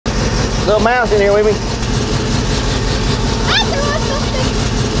Little mouse in here with me.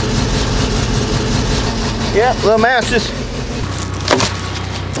 Yep, little mouses.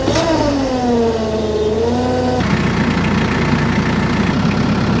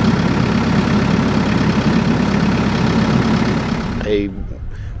 Hey,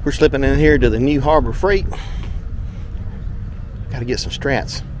 we're slipping in here to the new Harbor Freight. Got to get some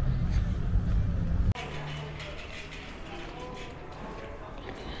strats.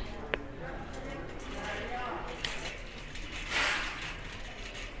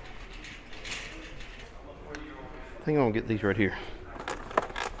 I think I'm gonna get these right here.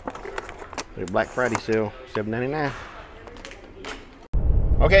 They're Black Friday sale, $7.99.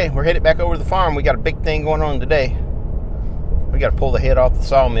 Okay, we're headed back over to the farm. We got a big thing going on today. We got to pull the head off the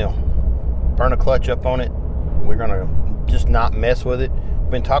sawmill, burn a clutch up on it. We're gonna just not mess with it. We've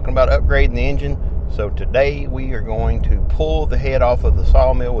been talking about upgrading the engine, so today we are going to pull the head off of the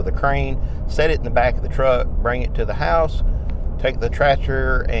sawmill with a crane, set it in the back of the truck, bring it to the house, take the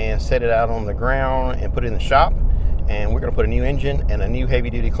tractor and set it out on the ground and put it in the shop. And we're going to put a new engine and a new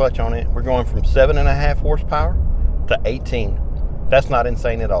heavy-duty clutch on it. We're going from 7.5 horsepower to 18. That's not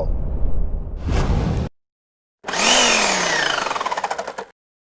insane at all.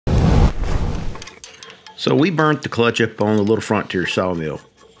 So we burnt the clutch up on the little Frontier Sawmill.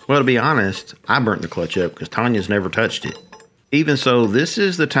 Well, to be honest, I burnt the clutch up because Tanya's never touched it. Even so, this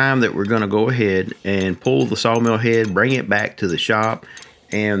is the time that we're going to go ahead and pull the sawmill head, bring it back to the shop,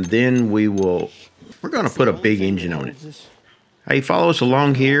 and then we're going to put a big engine on it. Hey, follow us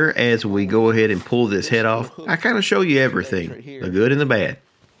along here as we go ahead and pull this head off. I kind of show you everything, the good and the bad.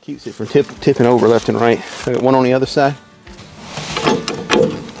 Keeps it from tipping over left and right. I got one on the other side.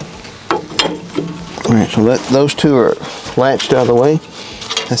 All right, so those two are latched out of the way.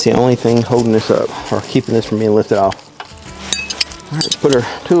 That's the only thing holding this up or keeping this from being lifted off. All right, let's put our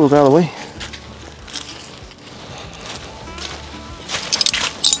tools out of the way.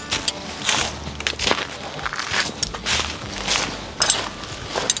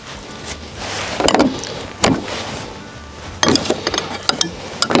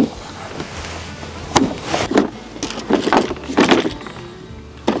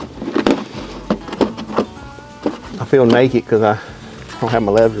 I feel naked because I don't have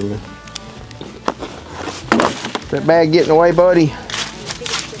my leather. That bag getting away, buddy?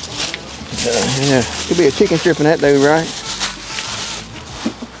 Yeah, could be a chicken strip in that dude, right?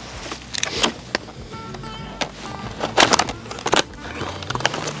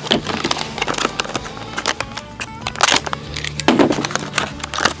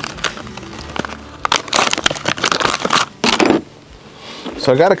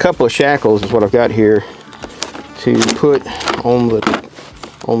 So I got a couple of shackles is what I've got here to put on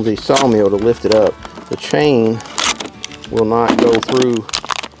the sawmill to lift it up. The chain will not go through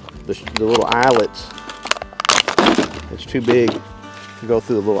the little eyelets. It's too big to go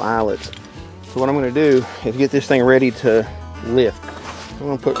through the little eyelets. So what I'm going to do is get this thing ready to lift.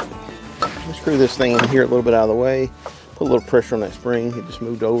 I'm going to screw this thing in here a little bit out of the way, put a little pressure on that spring. It just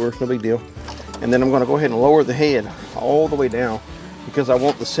moved over, no big deal. And then I'm going to go ahead and lower the head all the way down because I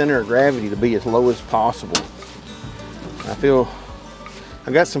want the center of gravity to be as low as possible. I feel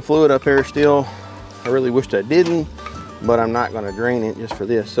I got some fluid up there still. I really wished I didn't, but I'm not going to drain it just for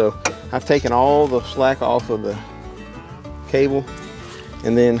this. So I've taken all the slack off of the cable,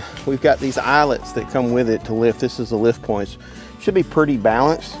 and then we've got these eyelets that come with it to lift. This is the lift points. Should be pretty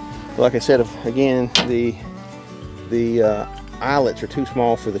balanced. But like I said, again, the eyelets are too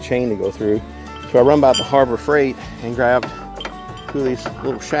small for the chain to go through. So I run by the Harbor Freight and grabbed two of these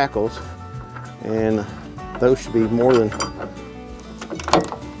little shackles, and those should be more than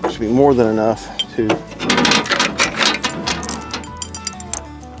enough to.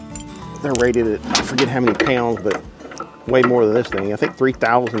 They're rated at, I forget how many pounds, but way more than this thing. I think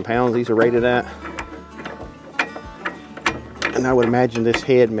 3,000 pounds these are rated at. And I would imagine this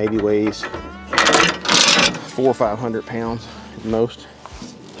head maybe weighs 400 or 500 pounds at most.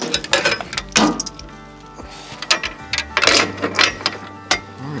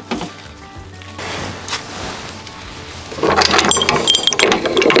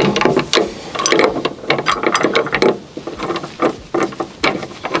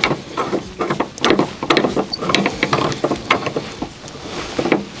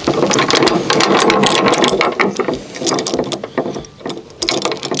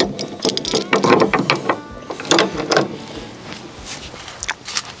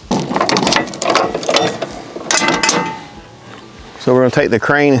 So we're going to take the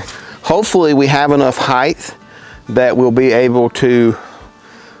crane. Hopefully we have enough height that we'll be able to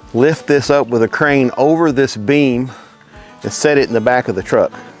lift this up with a crane over this beam and set it in the back of the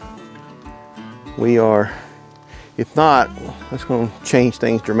truck. we are, if not, that's going to change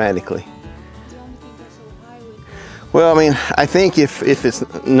things dramatically. Well, I mean, I think if it's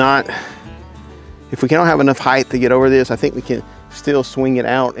not, if we don't have enough height to get over this, I think we can still swing it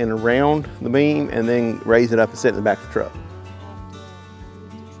out and around the beam and then raise it up and set it in the back of the truck.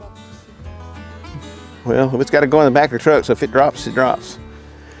 Well, if it's got to go in the back of the truck, so if it drops, it drops.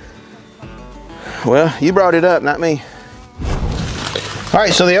 Well, you brought it up, not me. All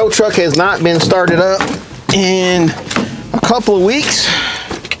right, so the old truck has not been started up in a couple of weeks.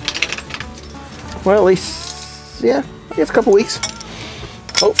 Well, at least, yeah, I guess a couple of weeks.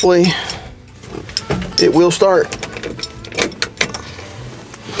 Hopefully, it will start.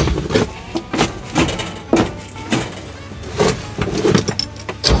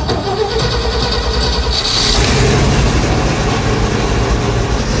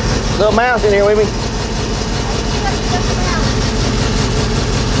 Little mouse in here with me.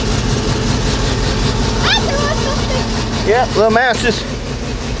 Yeah, little mouse just.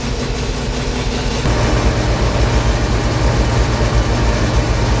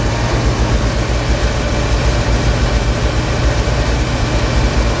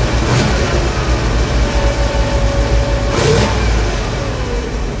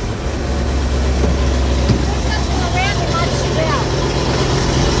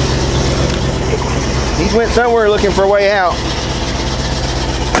 He's went somewhere looking for a way out.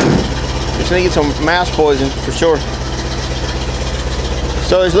 Just need some mouse poison for sure.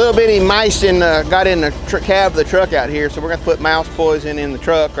 So there's a little bitty mice got in the cab of the truck out here, so we're gonna put mouse poison in the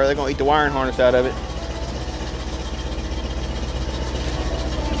truck, or they're gonna eat the wiring harness out of it.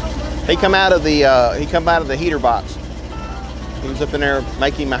 He come out of the heater box. He was up in there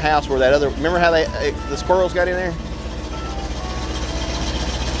making my house where that other. Remember how the squirrels got in there?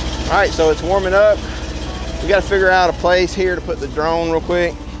 All right, so it's warming up. We got to figure out a place here to put the drone real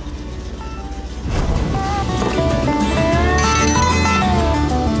quick.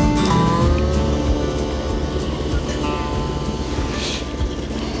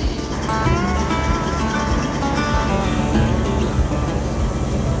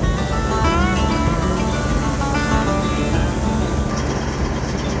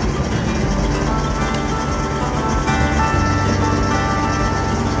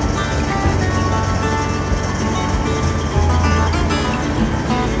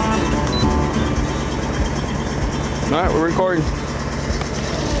 All right, we're recording.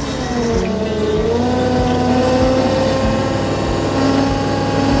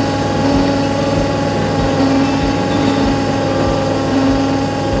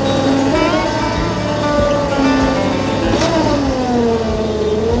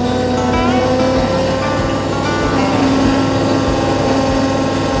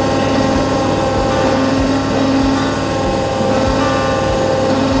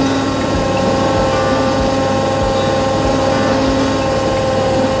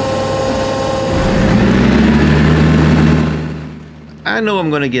 I know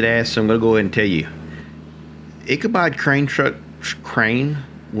I'm going to get asked, so I'm going to go ahead and tell you. Ichabod crane truck crane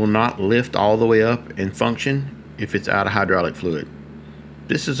will not lift all the way up and function if it's out of hydraulic fluid.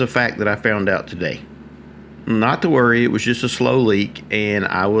 This is a fact that I found out today. Not to worry, it was just a slow leak and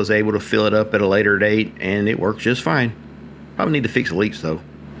I was able to fill it up at a later date and it works just fine. Probably need to fix the leaks though.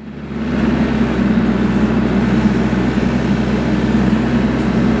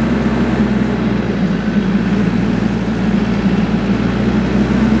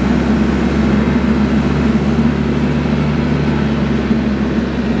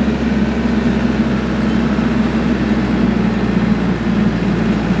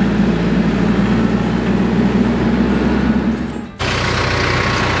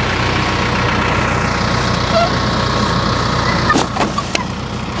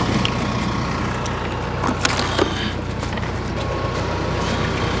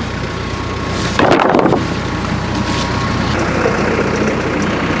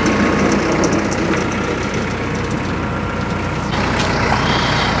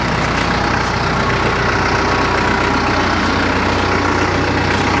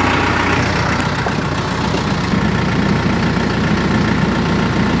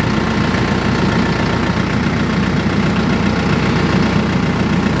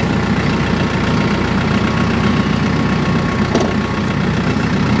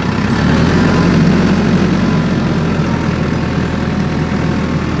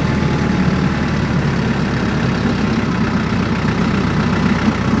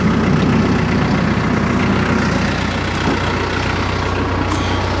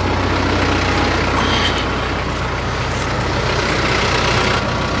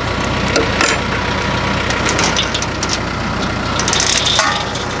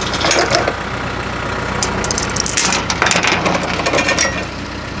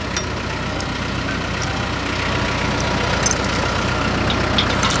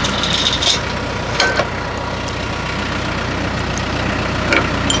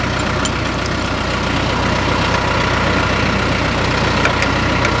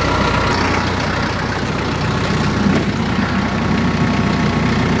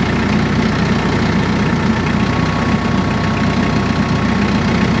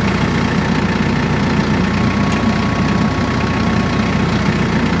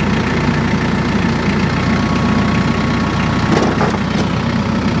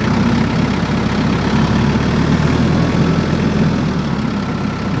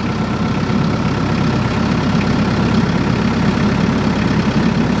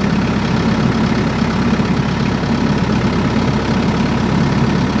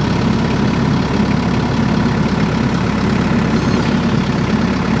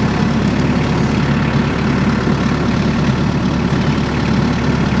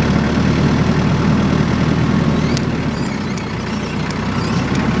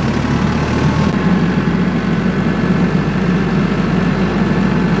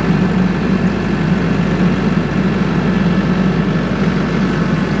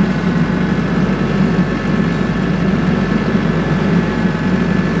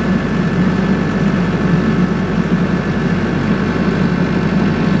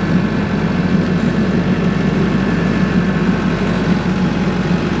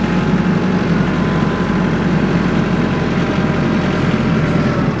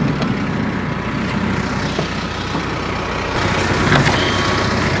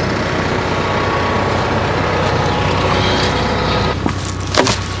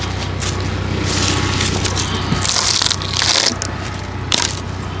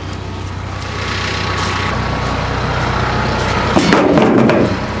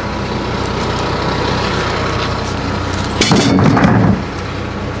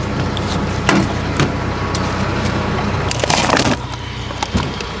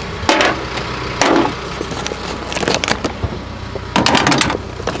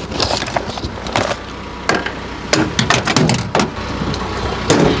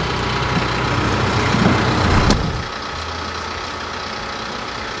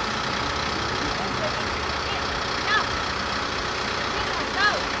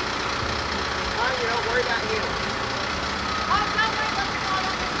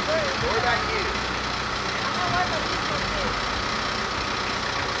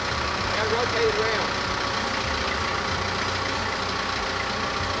 Rotate it around.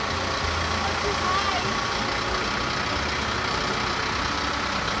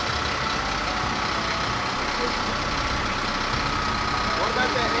 What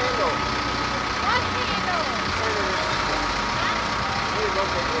about that handle? What handle? Turn it around. You need to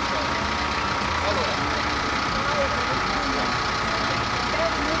rotate this way. Other way.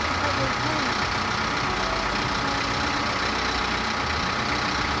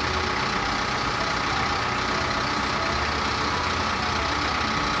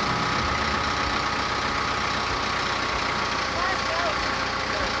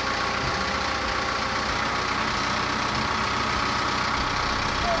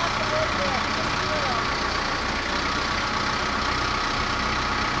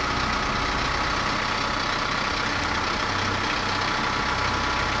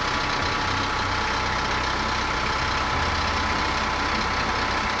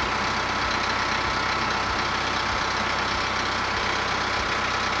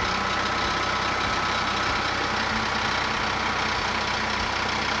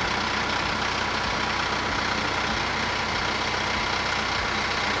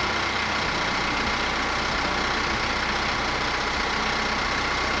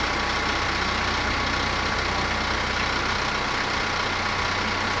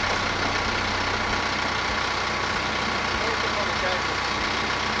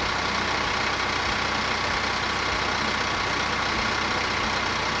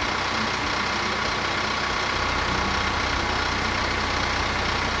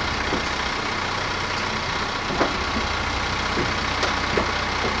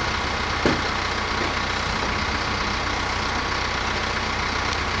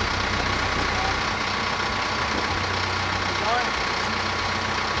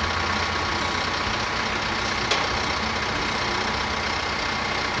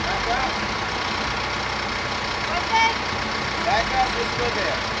 Back up just a little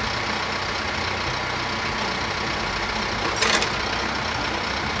bit.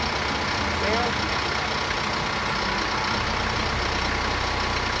 Down.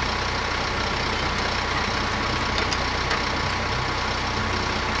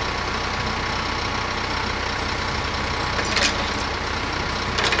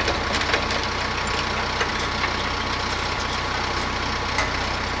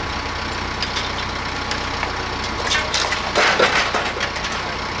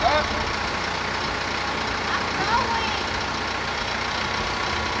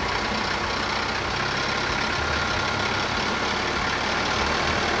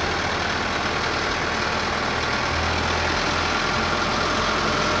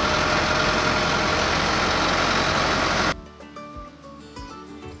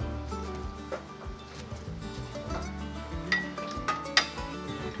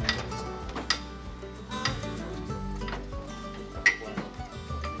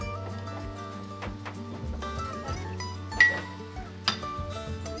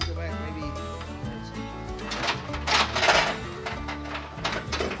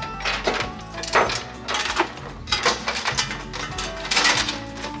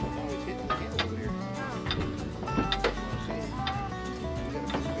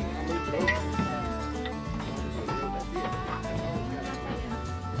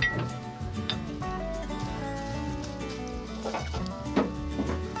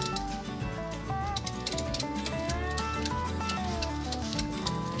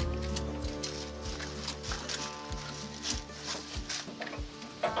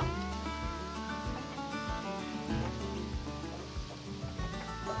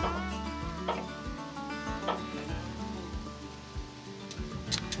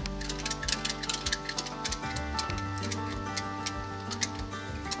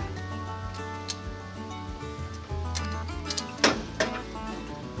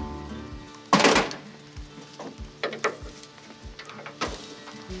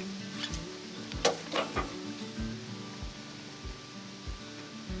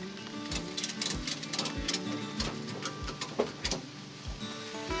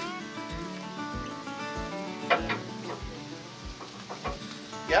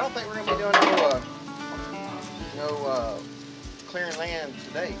 Yeah, I don't think we're going to be doing no clearing land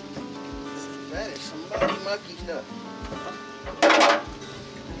today. That is some mucky stuff.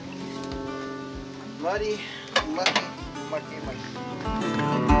 Muddy, mucky.